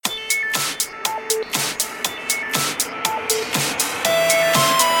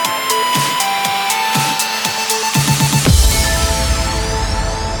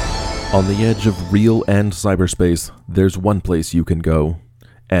On the edge of real and cyberspace, there's one place you can go,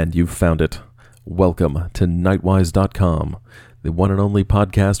 and you've found it. Welcome to Nightwise.com, the one and only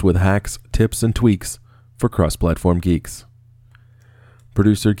podcast with hacks, tips, and tweaks for cross-platform geeks.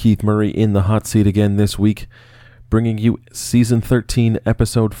 Producer Keith Murray in the hot seat again this week, bringing you Season 13,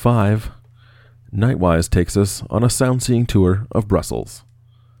 Episode 5. Nightwise takes us on a sound-seeing tour of Brussels.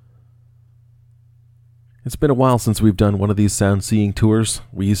 It's been a while since we've done one of these sound-seeing tours.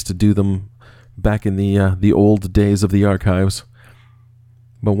 We used to do them back in the old days of the archives.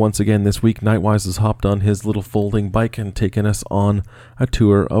 But once again this week, Nightwise has hopped on his little folding bike and taken us on a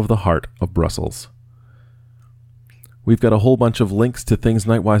tour of the heart of Brussels. We've got a whole bunch of links to things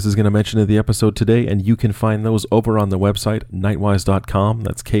Nightwise is going to mention in the episode today, and you can find those over on the website, nightwise.com.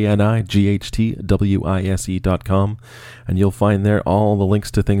 That's KNIGHTWISE.com. And you'll find there all the links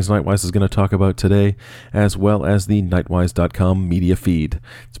to things Nightwise is going to talk about today, as well as the nightwise.com media feed.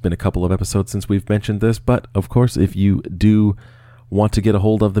 It's been a couple of episodes since we've mentioned this, but of course, if you do want to get a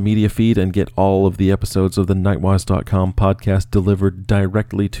hold of the media feed and get all of the episodes of the Nightwise.com podcast delivered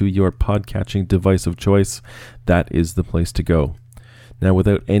directly to your podcatching device of choice, that is the place to go. Now,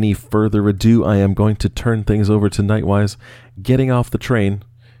 without any further ado, I am going to turn things over to Nightwise, getting off the train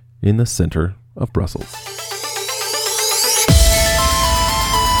in the center of Brussels.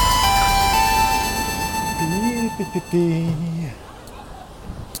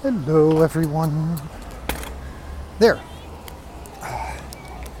 Hello, everyone. There.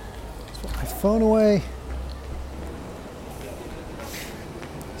 Phone away.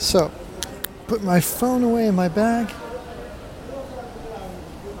 So, put my phone away in my bag.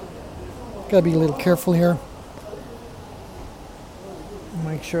 Gotta be a little careful here.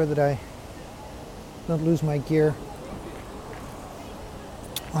 Make sure that I don't lose my gear.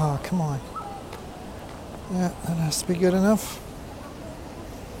 Oh, come on. Yeah, that has to be good enough.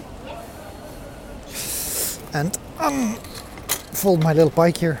 And fold my little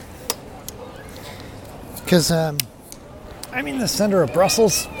bike here. Because I'm in the center of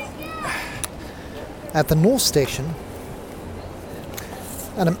Brussels at the North Station,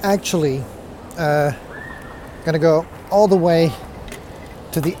 and I'm actually going to go all the way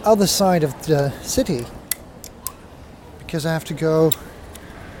to the other side of the city because I have to go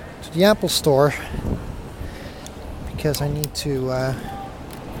to the Apple store because I need to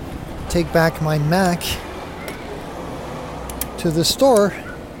take back my Mac to the store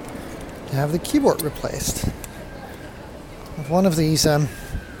to have the keyboard replaced. I have one of these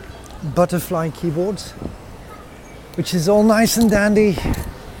butterfly keyboards, which is all nice and dandy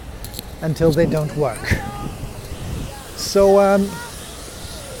until they don't work. So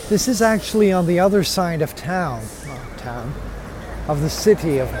this is actually on the other side of of the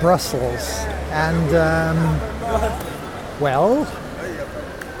city of Brussels, and well,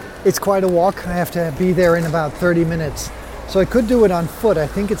 it's quite a walk. I have to be there in about 30 minutes. So I could do it on foot. I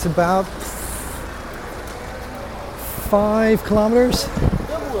think it's about 5 kilometers,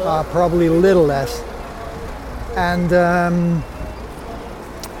 probably a little less. And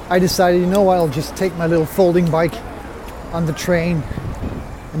I decided, you know what, I'll just take my little folding bike on the train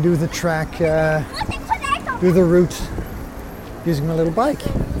and do the track, do the route using my little bike.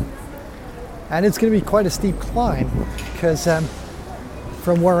 And it's going to be quite a steep climb because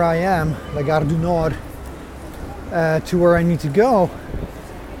from where I am, La Gare du Nord, to where I need to go,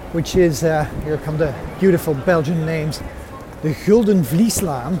 which is, here come the beautiful Belgian names, the Gulden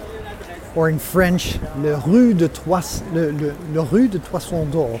Vlieslaan, or in French, le Rue de Toisson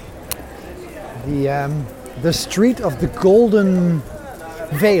d'Or, the street of the Golden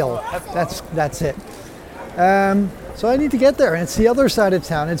Veil. That's it. So I need to get there, and it's the other side of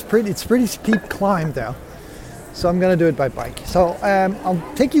town. It's pretty steep climb though, so I'm gonna do it by bike. So I'll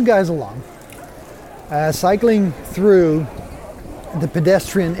take you guys along. Cycling through the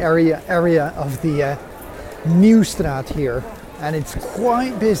pedestrian area of the Nieuwstraat here, and it's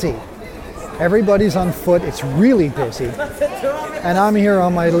quite busy. Everybody's on foot, it's really busy. And I'm here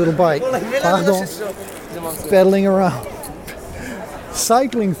on my little bike, pedaling around.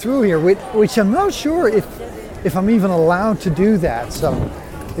 Cycling through here, which I'm not sure if I'm even allowed to do that. So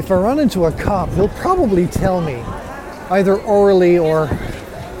if I run into a cop, he'll probably tell me, either orally or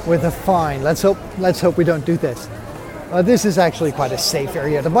with a fine. Let's hope we don't do this. This is actually quite a safe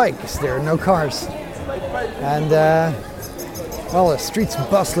area to bike because there are no cars. And well, the street's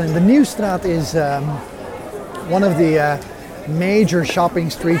bustling. The Nieuwstraat is one of the major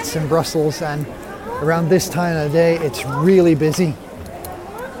shopping streets in Brussels, and around this time of the day it's really busy.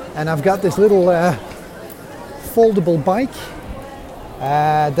 And I've got this little foldable bike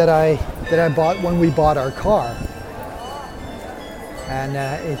that I bought when we bought our car. and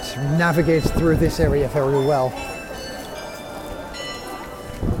it navigates through this area very well.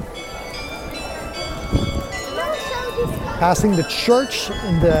 Passing the church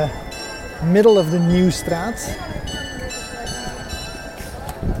in the middle of the Nieuwstraat.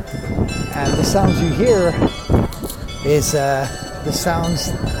 And the sounds you hear is the sounds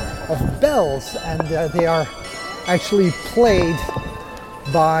of bells, and they are actually played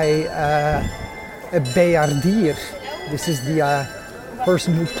by a bejaardier. This is the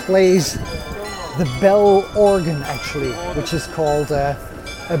person who plays the bell organ, actually, which is called a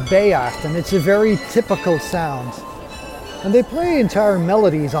bejaard, and it's a very typical sound. And they play entire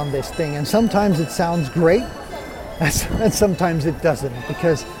melodies on this thing, and sometimes it sounds great, and sometimes it doesn't,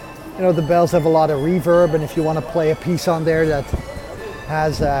 because the bells have a lot of reverb, and if you want to play a piece on there that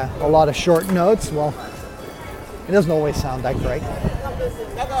has a lot of short notes, well, it doesn't always sound that great.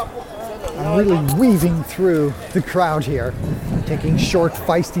 I'm really weaving through the crowd here, taking short,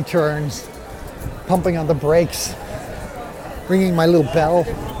 feisty turns, pumping on the brakes, ringing my little bell.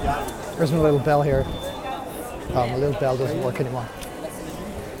 There's my little bell here. Oh, my little bell doesn't work anymore.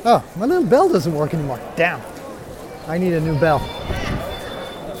 Oh, my little bell doesn't work anymore. Damn. I need a new bell.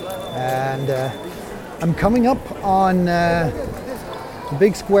 And I'm coming up on the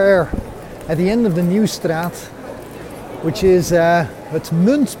big square at the end of the Nieuwstraat, which is it's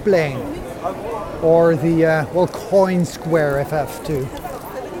Muntplein, or the Coin Square, if I have to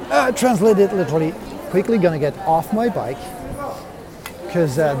translate it literally. Quickly gonna get off my bike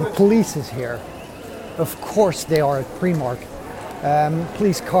because the police is here. Of course they are at Primark.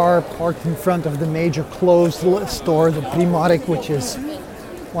 Police car parked in front of the major clothes store, the Primark, which is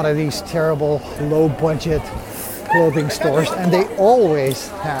one of these terrible low-budget clothing stores, and they always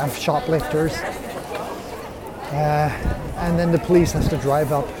have shoplifters. And then the police has to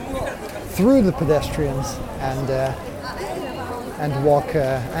drive up through the pedestrians and walk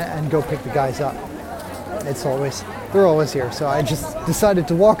and go pick the guys up. They're always here. So I just decided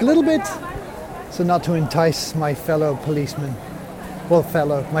to walk a little bit, so not to entice my fellow policemen,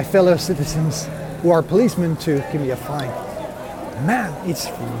 my fellow citizens who are policemen, to give me a fine. Man, it's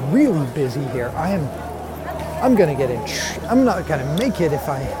really busy here. I'm gonna get in. I'm not gonna make it if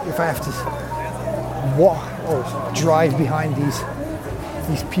I have to walk or drive behind these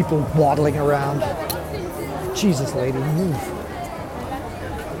people waddling around. Jesus, lady, move.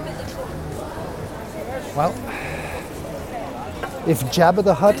 Well, if Jabba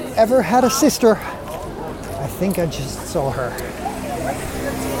the Hutt ever had a sister, I think I just saw her.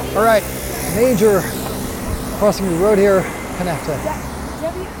 All right, major crossing the road here. Gonna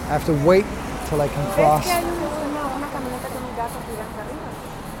have to wait till I can cross.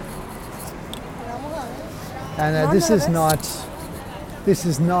 And this is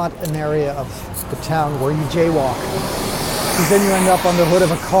not an area of the town where you jaywalk, because then you end up on the hood of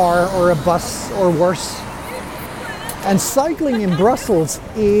a car or a bus or worse. And cycling in Brussels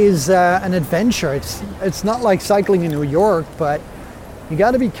is an adventure. It's not like cycling in New York, but you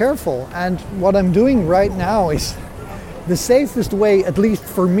got to be careful. And what I'm doing right now is the safest way, at least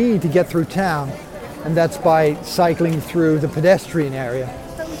for me, to get through town, and that's by cycling through the pedestrian area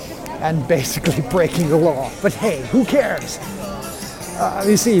and basically breaking the law. But hey, who cares?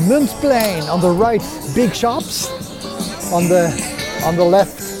 You see Muntplein on the right, big shops. On the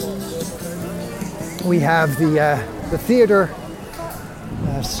left, we have the theater,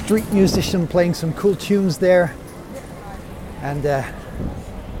 street musician playing some cool tunes there, and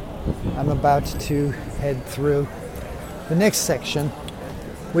I'm about to head through the next section,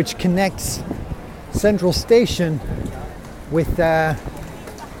 which connects Central Station with the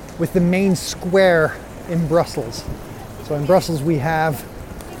main square in Brussels. So in Brussels we have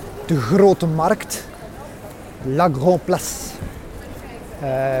de Grote Markt, La Grande Place,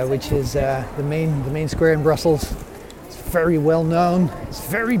 which is the main square in Brussels. It's very well known. It's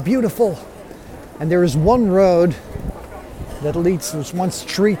very beautiful, and there is one road that leads. There's one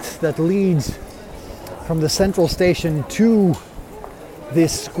street that leads from the Central Station to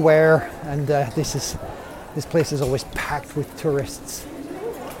this square, and this place is always packed with tourists.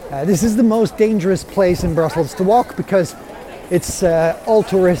 This is the most dangerous place in Brussels to walk because it's all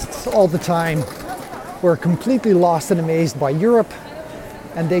tourists all the time who are completely lost and amazed by Europe,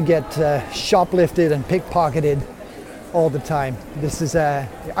 and they get shoplifted and pickpocketed all the time. This is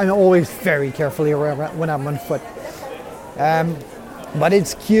I'm always very carefully around when I'm on foot, but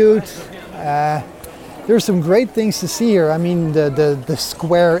it's cute. There's some great things to see here. I mean, the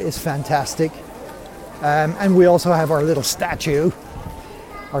square is fantastic, and we also have our little statue,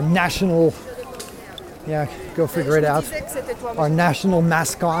 our national, go figure it out, our national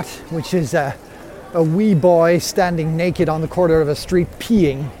mascot, which is a wee boy standing naked on the corner of a street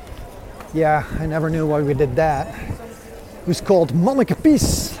peeing. Yeah, I never knew why we did that. Who's called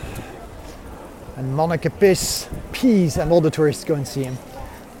Monnikapis. And Monnikapis pees and all the tourists go and see him.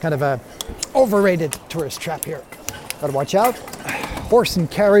 Kind of a overrated tourist trap here. Gotta watch out. Horse and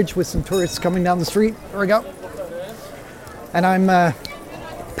carriage with some tourists coming down the street. There we go. And I'm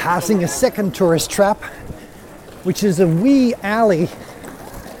passing a second tourist trap, which is a wee alley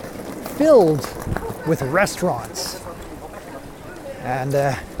filled with restaurants. And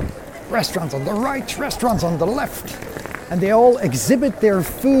restaurants on the right, restaurants on the left. And they all exhibit their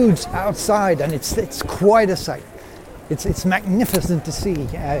foods outside, and it's quite a sight. It's magnificent to see.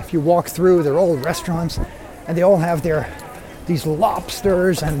 If you walk through, they're all restaurants, and they all have these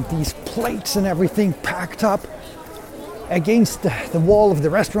lobsters and these plates and everything packed up against the wall of the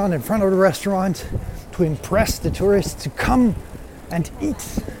restaurant, in front of the restaurant, to impress the tourists to come and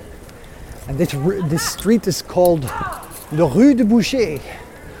eat. And this street is called Le Rue de Boucher,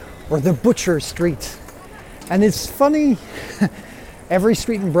 or the Butcher Street. And it's funny, every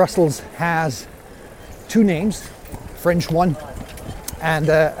street in Brussels has two names, French one and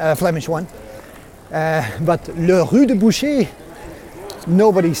a Flemish one. But Le Rue de Boucher,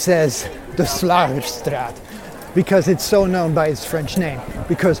 nobody says the Slagerstraat, because it's so known by its French name.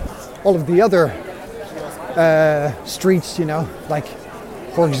 Because all of the other streets, like,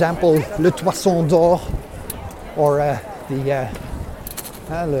 for example, Le Toisson d'Or, or the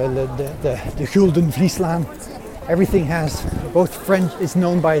Gulden Vlieslaan. Everything has both French, is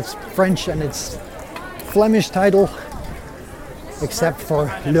known by its French and its Flemish title, except for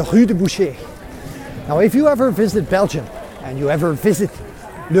Le Rue de Boucher. Now, if you ever visit Belgium and you ever visit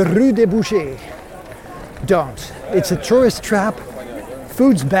Le Rue de Boucher, don't. It's a tourist trap,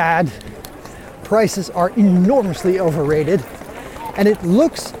 food's bad, prices are enormously overrated, and it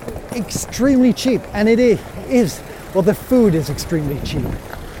looks extremely cheap, and it is. Well, the food is extremely cheap.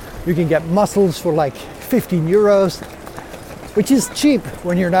 You can get mussels for like 15 euros, which is cheap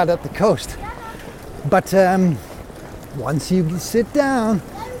when you're not at the coast. But once you sit down,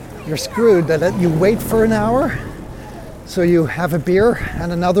 you're screwed. They let you wait for an hour, so you have a beer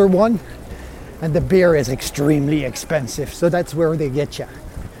and another one, and the beer is extremely expensive, so that's where they get you.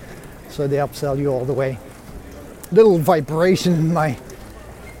 So they upsell you all the way. Little vibration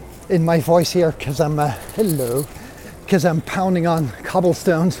in my voice here, because I'm pounding on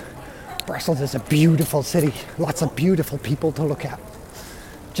cobblestones. Brussels is a beautiful city, lots of beautiful people to look at.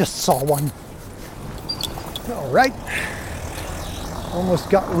 Just saw one. All right, almost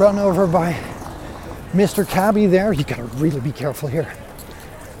got run over by Mr. Cabby there. You gotta really be careful here.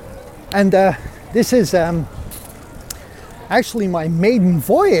 And this is actually my maiden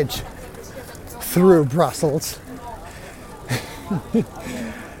voyage through Brussels.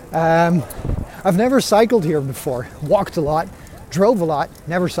 I've never cycled here before. Walked a lot, drove a lot,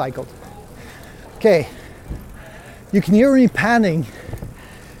 never cycled. Okay, you can hear me panning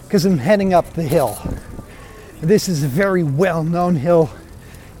because I'm heading up the hill. This is a very well-known hill.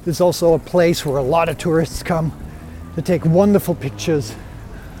 There's also a place where a lot of tourists come to take wonderful pictures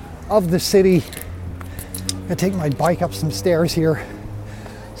of the city. I take my bike up some stairs here.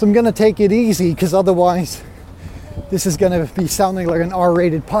 So I'm gonna take it easy, because otherwise this is gonna be sounding like an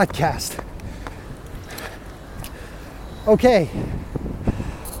R-rated podcast. Okay.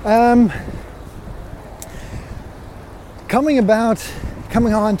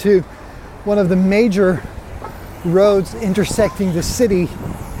 Coming on to one of the major roads intersecting the city,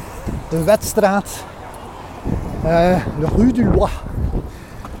 the Wetstraat, Le Rue du Loy,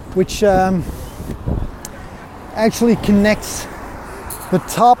 which actually connects the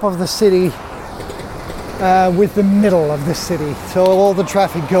top of the city with the middle of the city. So all the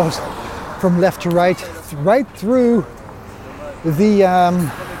traffic goes from left to right through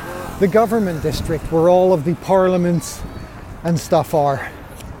the government district, where all of the parliaments and stuff are.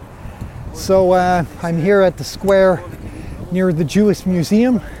 So I'm here at the square near the Jewish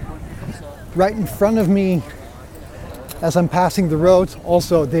Museum. Right in front of me, as I'm passing the road,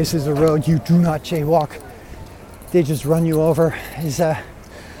 also this is a road you do not jaywalk. They just run you over, is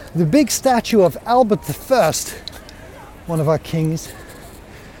the big statue of Albert I, one of our kings.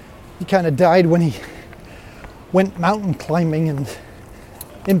 He kind of died when he went mountain climbing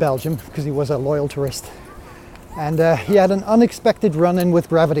in Belgium, because he was a loyal tourist. And he had an unexpected run-in with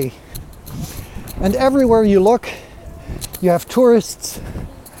gravity. And everywhere you look, you have tourists,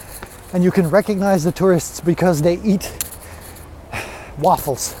 and you can recognize the tourists because they eat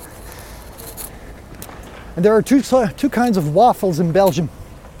waffles. And there are two kinds of waffles in Belgium,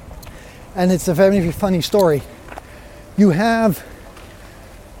 and it's a very funny story. You have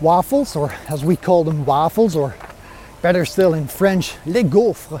waffles, or as we call them, waffles, or better still in French, les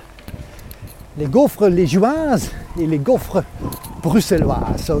gaufres. Les gaufres liégeoises et les gaufres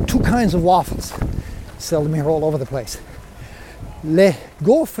bruxelloises. So 2 kinds of waffles. Sell them here all over the place. Les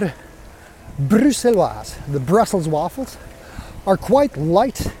gaufres bruxelloises, the Brussels waffles, are quite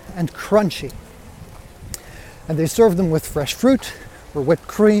light and crunchy. And they serve them with fresh fruit or whipped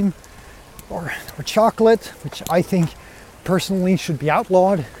cream or chocolate, which I think personally should be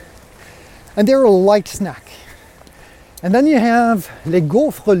outlawed. And they're a light snack. And then you have les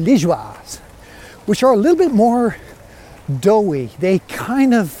gaufres liégeoises, which are a little bit more doughy. They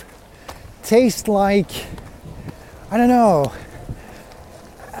kind of taste like, I don't know,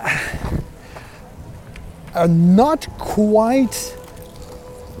 a not quite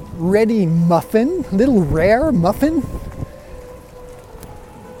ready muffin, little rare muffin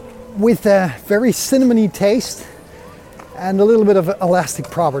with a very cinnamony taste and a little bit of elastic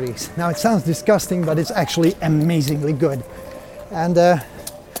properties. Now it sounds disgusting, but it's actually amazingly good. And the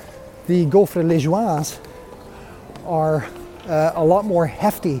gaufres liégeoises are a lot more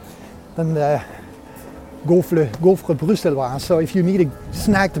hefty than the gaufres bruxelloises. So if you need a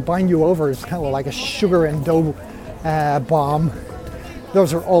snack to bind you over, it's kind of like a sugar and dough bomb.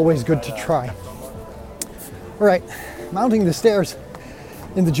 Those are always good to try. All right, mounting the stairs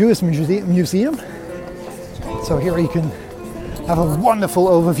in the Jewish Museum. So here you can have a wonderful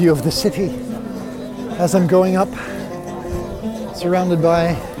overview of the city as I'm going up, surrounded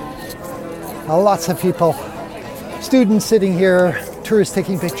by lots of people, students sitting here, tourists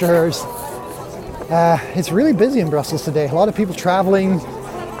taking pictures. It's really busy in Brussels today. A lot of people traveling,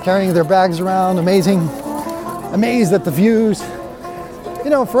 carrying their bags around, amazed at the views. You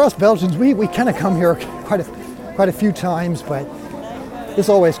know, for us Belgians, we kind of come here quite a few times, but it's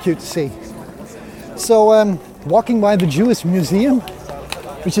always cute to see. So walking by the Jewish Museum,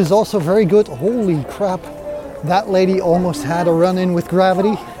 which is also very good. Holy crap, that lady almost had a run-in with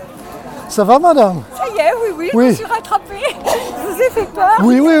gravity. Ça va, madame? Ça y est, oui, je me suis rattrapée. Je vous ai fait peur.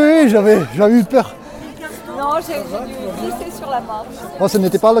 Oui, j'avais eu peur. Non, j'ai dû glisser sur la marche. Oh, ce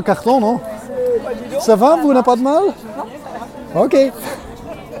n'était pas le carton, non? Ça va, vous n'avez pas de mal? Ok.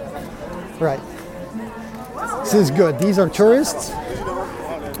 Right. This is good. These are tourists.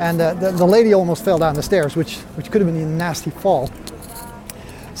 And the lady almost fell down the stairs, which could have been a nasty fall.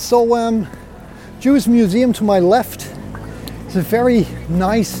 So, Jewish Museum to my left. It's a very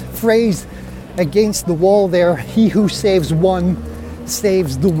nice phrase against the wall there. He who saves one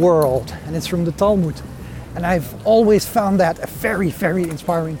saves the world. And it's from the Talmud. And I've always found that a very, very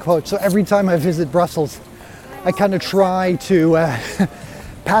inspiring quote. So every time I visit Brussels, I kind of try to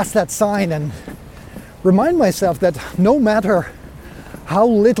pass that sign and remind myself that no matter how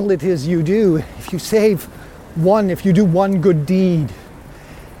little it is you do, if you do one good deed,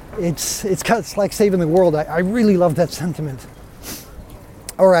 it's like saving the world. I really love that sentiment.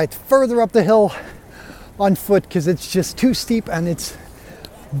 All right, further up the hill on foot because it's just too steep and it's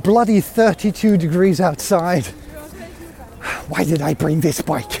bloody 32 degrees outside. Why did I bring this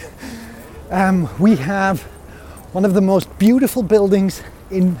bike? We have one of the most beautiful buildings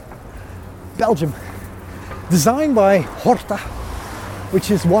in Belgium, designed by Horta,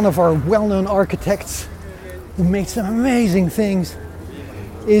 which is one of our well-known architects who made some amazing things,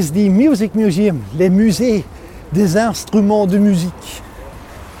 is the Music Museum, Le Musée des Instruments de Musique.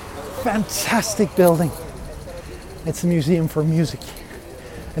 Fantastic building. It's a museum for music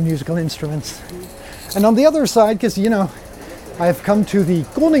and musical instruments. And on the other side, because you know, I've come to the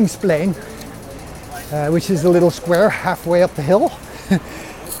Koningsplein, which is a little square halfway up the hill.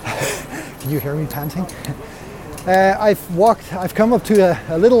 Can you hear me panting? I've come up to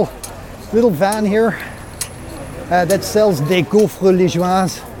a little van here that sells des gaufres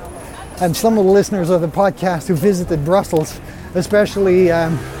liégeoises. And some of the listeners of the podcast who visited Brussels, especially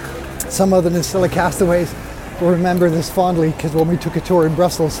some of the Nisilla castaways, will remember this fondly because when we took a tour in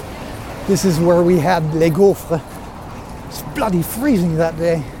Brussels, this is where we had les gaufres. It's bloody freezing that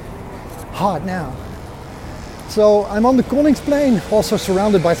day. Hot now. So I'm on the Koningsplein, also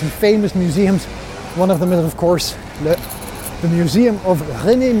surrounded by some famous museums. One of them is, of course, the Museum of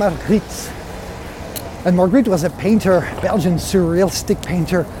René Magritte. And Magritte was a painter, Belgian surrealistic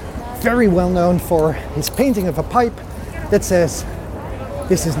painter, very well known for his painting of a pipe that says,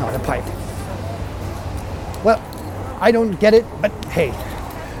 "This is not a pipe." Well, I don't get it, but hey.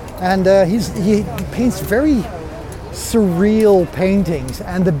 And he paints very surreal paintings,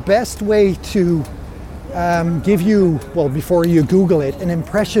 and the best way to give you, well, before you Google it, an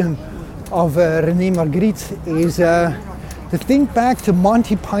impression of René Magritte is to think back to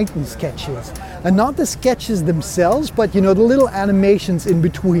Monty Python sketches. And not the sketches themselves, but the little animations in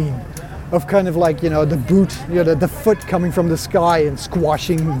between of kind of like, the boot, the foot coming from the sky and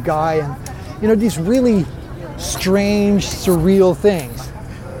squashing the guy, and these really strange, surreal things.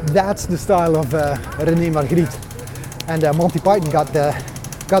 That's the style of René Magritte. And Monty Python got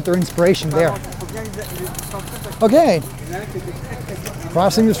their inspiration there. Okay,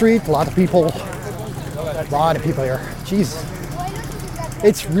 crossing the street, a lot of people here. Jeez,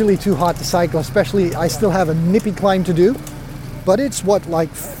 it's really too hot to cycle, especially I still have a nippy climb to do, but it's what, like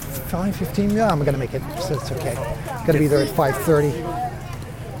 5:15? Yeah, I'm gonna make it, so it's okay. Gotta be there at 5:30.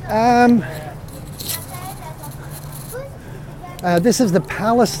 This is the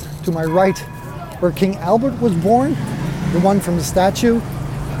palace to my right where King Albert was born, the one from the statue,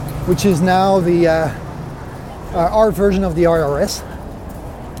 which is now the our version of the IRS.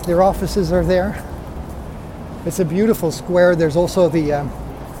 Their offices are there. It's a beautiful square. There's also the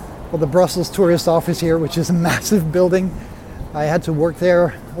Brussels tourist office here, which is a massive building. I had to work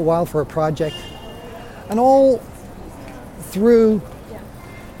there a while for a project. And all through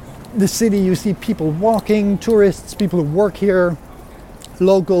the city you see people walking, tourists, people who work here,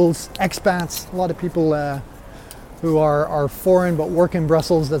 locals, expats, a lot of people who are foreign but work in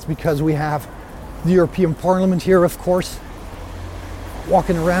Brussels. That's because we have the European Parliament here, of course.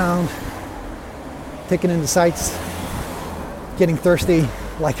 Walking around, taking in the sights, getting thirsty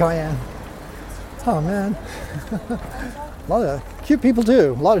like I am. Oh man. A lot of cute people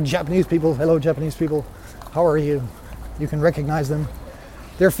too. A lot of Japanese people. Hello Japanese people. How are you? You can recognize them.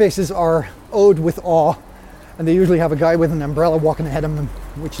 Their faces are owed with awe, and they usually have a guy with an umbrella walking ahead of them,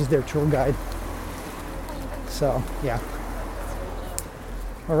 which is their tour guide. So, yeah.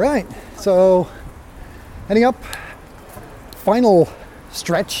 All right, so heading up, final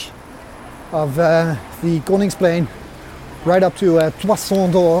stretch of the Koningsplein, right up to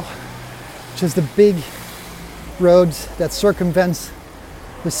Poisson d'Or, which is the big road that circumvents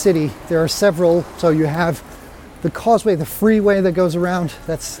the city. There are several, so you have the causeway, the freeway that goes around,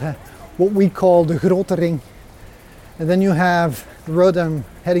 that's what we call the Grote Ring. And then you have the road I'm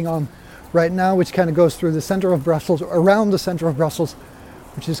heading on right now, which kind of goes through the center of Brussels, around the center of Brussels,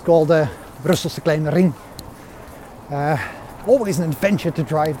 which is called the Brusselse Kleine Ring. Always an adventure to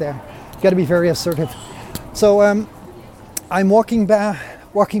drive there. You got to be very assertive. So I'm walking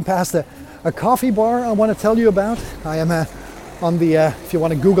past a coffee bar I want to tell you about. I am on the, if you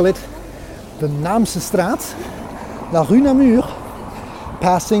want to Google it, the Naamse Straat, La Rue Namur,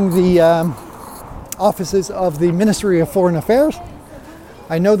 passing the offices of the Ministry of Foreign Affairs.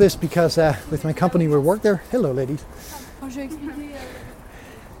 I know this because with my company we work there. Hello, ladies.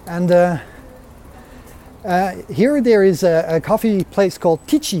 And here there is a coffee place called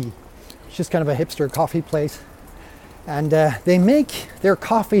Tichy, which is kind of a hipster coffee place. And they make their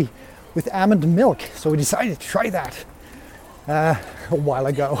coffee with almond milk. So we decided to try that a while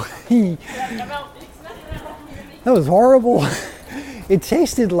ago. That was horrible. It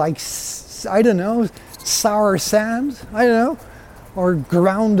tasted like, I don't know, sour sand, I don't know, or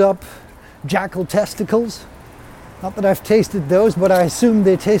ground up jackal testicles. Not that I've tasted those, but I assume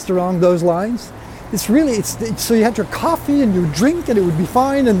they taste along those lines. It's really, so you had your coffee and you drink and it would be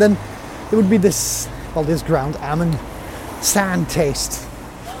fine, and then it would be this ground almond sand taste.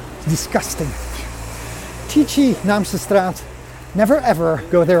 It's disgusting. Tichy, Naamse Straat. Never ever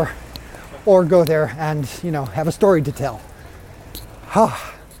go there and, have a story to tell.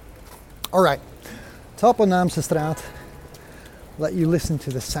 All right, top of Naamse Straat. Let you listen to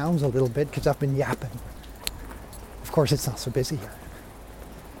the sounds a little bit because I've been yapping. Of course, it's not so busy here.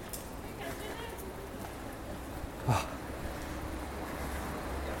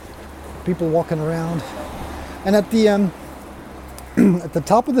 People walking around, and at the at the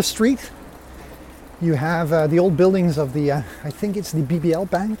top of the street, you have the old buildings of the I think it's the BBL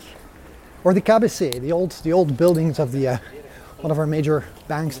Bank or the KBC, the old buildings of the one of our major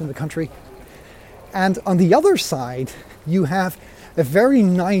banks in the country. And on the other side, you have a very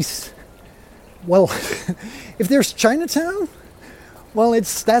nice, well, if there's Chinatown, well,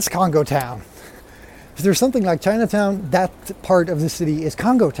 that's Congo Town. If there's something like Chinatown, that part of the city is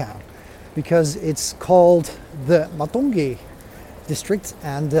Congo Town, because it's called the Matonge district,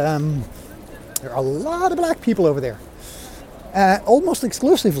 and there are a lot of black people over there, almost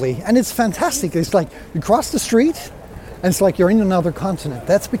exclusively, and it's fantastic. It's like you cross the street, and it's like you're in another continent.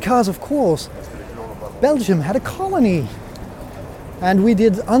 That's because, of course, Belgium had a colony, and we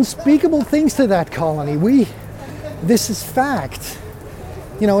did unspeakable things to that colony. This is fact.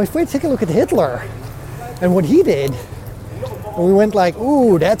 If we take a look at Hitler and what he did, we went like,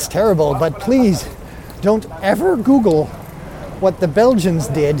 ooh, that's terrible, but please don't ever Google what the Belgians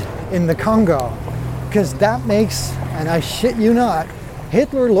did in the Congo, because that makes, and I shit you not,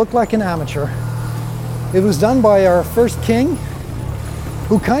 Hitler look like an amateur. It was done by our first king,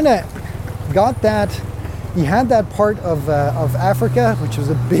 who kind of got that. He had that part of Africa, which was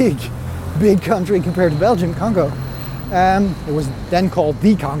a big country compared to Belgium, Congo. It was then called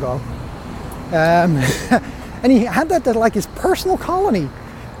the Congo. And he had that like his personal colony.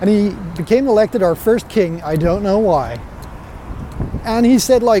 And he became elected our first king, I don't know why. And he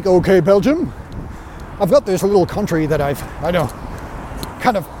said like, okay, Belgium, I've got this little country that I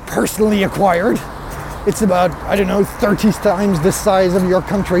kind of personally acquired. It's about, 30 times the size of your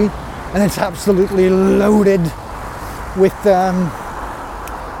country. And it's absolutely loaded with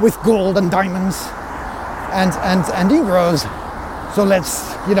gold and diamonds and Negroes. So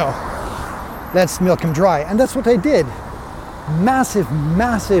let's milk them dry. And that's what they did. Massive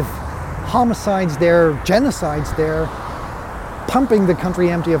homicides there, genocides there, pumping the country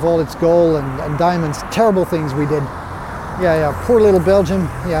empty of all its gold and diamonds. Terrible things we did. Yeah, poor little Belgium.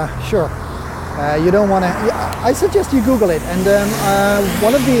 Yeah, sure. You don't want to. I suggest you Google it. And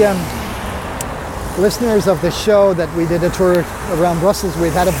one of the listeners of the show that we did a tour around Brussels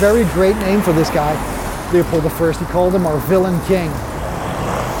with had a very great name for this guy, Leopold I. He called him our villain king,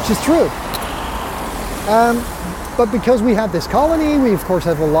 which is true. But because we had this colony, we of course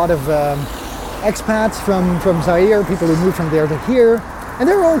have a lot of expats from Zaire, people who moved from there to here, and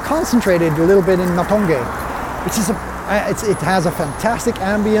they're all concentrated a little bit in Matonge, which is it has a fantastic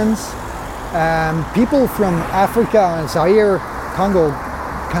ambience. People from Africa and Zaire, Congo,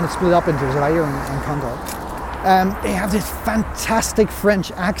 kind of split up into Zaire and Congo. They have this fantastic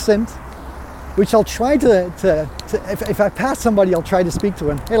French accent, which I'll try to if I pass somebody, I'll try to speak to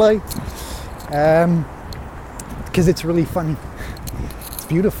him. Hello. Because it's really funny. It's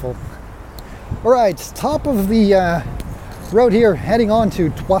beautiful. All right, top of the road here, heading on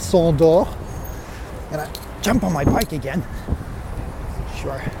to Toisson d'Or. Gonna jump on my bike again.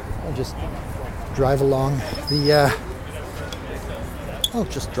 Sure, I'll just drive along the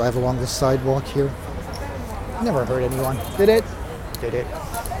sidewalk here. Never hurt anyone. Did it?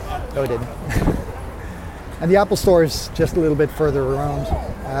 No, it didn't. And the Apple Store is just a little bit further around.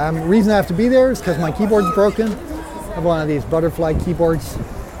 The reason I have to be there is because my keyboard's broken. I have one of these butterfly keyboards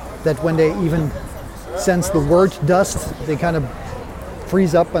that when they even sense the word dust, they kind of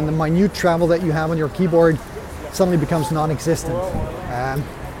freeze up, and the minute travel that you have on your keyboard suddenly becomes non-existent.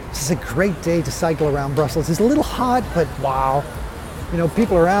 This is a great day to cycle around Brussels. It's a little hot, but wow.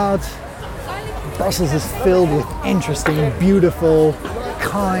 People are out. Brussels is filled with interesting, beautiful,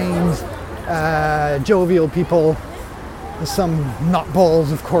 kind, jovial people. Some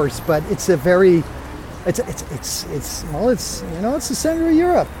nutballs, of course, but it's a very, it's the center of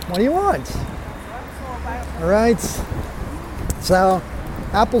Europe. What do you want? All right. So,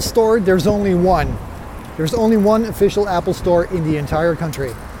 Apple Store, there's only one. There's only one official Apple Store in the entire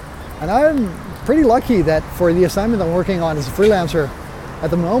country. And I'm pretty lucky that for the assignment I'm working on as a freelancer, at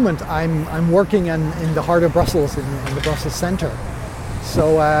the moment I'm working in the heart of Brussels, in the Brussels center.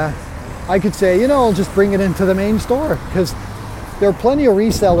 So I could say, I'll just bring it into the main store, because there are plenty of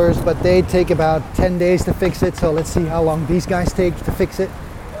resellers, but they take about 10 days to fix it. So let's see how long these guys take to fix it.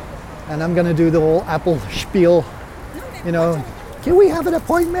 And I'm gonna do the whole Apple spiel, can we have an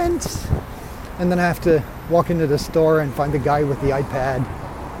appointment? And then I have to walk into the store and find the guy with the iPad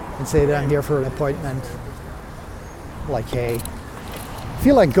and say that I'm here for an appointment. Like, hey, I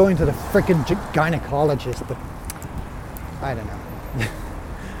feel like going to the frickin' gynecologist, but I don't know.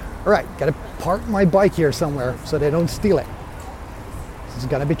 All right, gotta park my bike here somewhere so they don't steal it. This is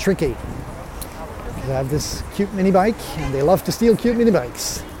gonna be tricky. I have this cute mini bike, and they love to steal cute mini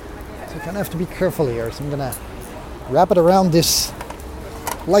bikes. So I kind of have to be careful here. So I'm gonna wrap it around this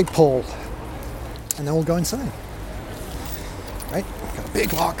light pole, and then we'll go inside. Right, got a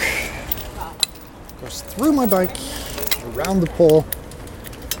big lock. Goes through my bike, around the pole.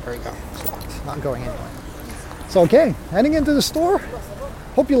 There you go, it's locked, not going anywhere. So okay, heading into the store.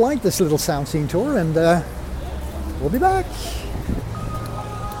 Hope you like this little sound scene tour, and we'll be back.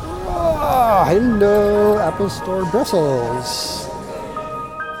 Hello, Apple Store Brussels.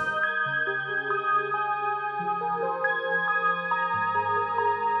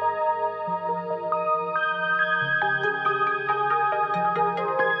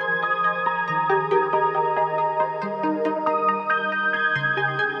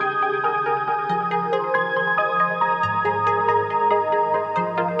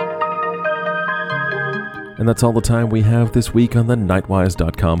 And that's all the time we have this week on the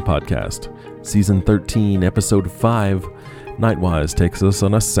Nightwise.com podcast. Season 13, Episode 5, Nightwise takes us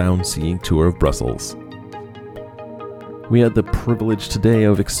on a sound-seeing tour of Brussels. We had the privilege today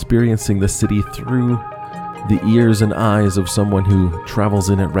of experiencing the city through the ears and eyes of someone who travels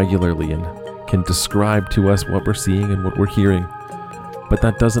in it regularly and can describe to us what we're seeing and what we're hearing. But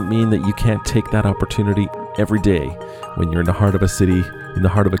that doesn't mean that you can't take that opportunity every day when you're in the heart of a city, in the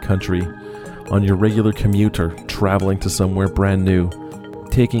heart of a country, on your regular commute or traveling to somewhere brand new.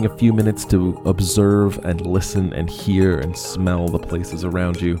 Taking a few minutes to observe and listen and hear and smell the places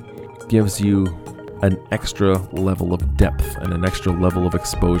around you gives you an extra level of depth and an extra level of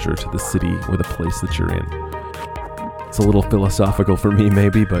exposure to the city or the place that you're in. It's a little philosophical for me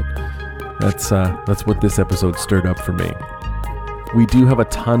maybe, but that's what this episode stirred up for me. We do have a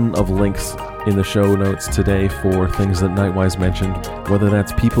ton of links in the show notes today for things that Nightwise mentioned, whether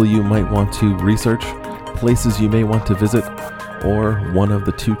that's people you might want to research, places you may want to visit, or one of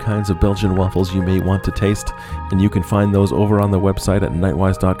the 2 kinds of Belgian waffles you may want to taste, and you can find those over on the website at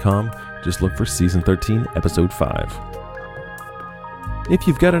nightwise.com. Just look for Season 13, Episode 5. If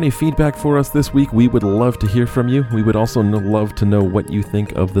you've got any feedback for us this week, we would love to hear from you. We would also love to know what you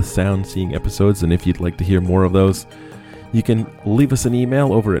think of the Sound Seeing episodes, and if you'd like to hear more of those. You can leave us an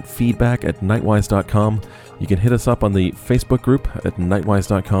email over at feedback@nightwise.com. You can hit us up on the Facebook group at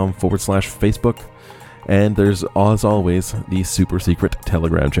nightwise.com/Facebook. And there's, as always, the super secret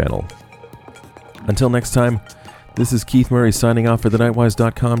Telegram channel. Until next time, this is Keith Murray signing off for the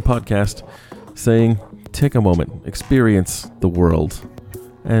Nightwise.com podcast, saying, take a moment, experience the world,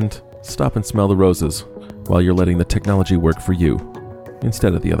 and stop and smell the roses while you're letting the technology work for you,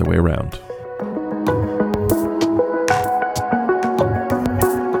 instead of the other way around.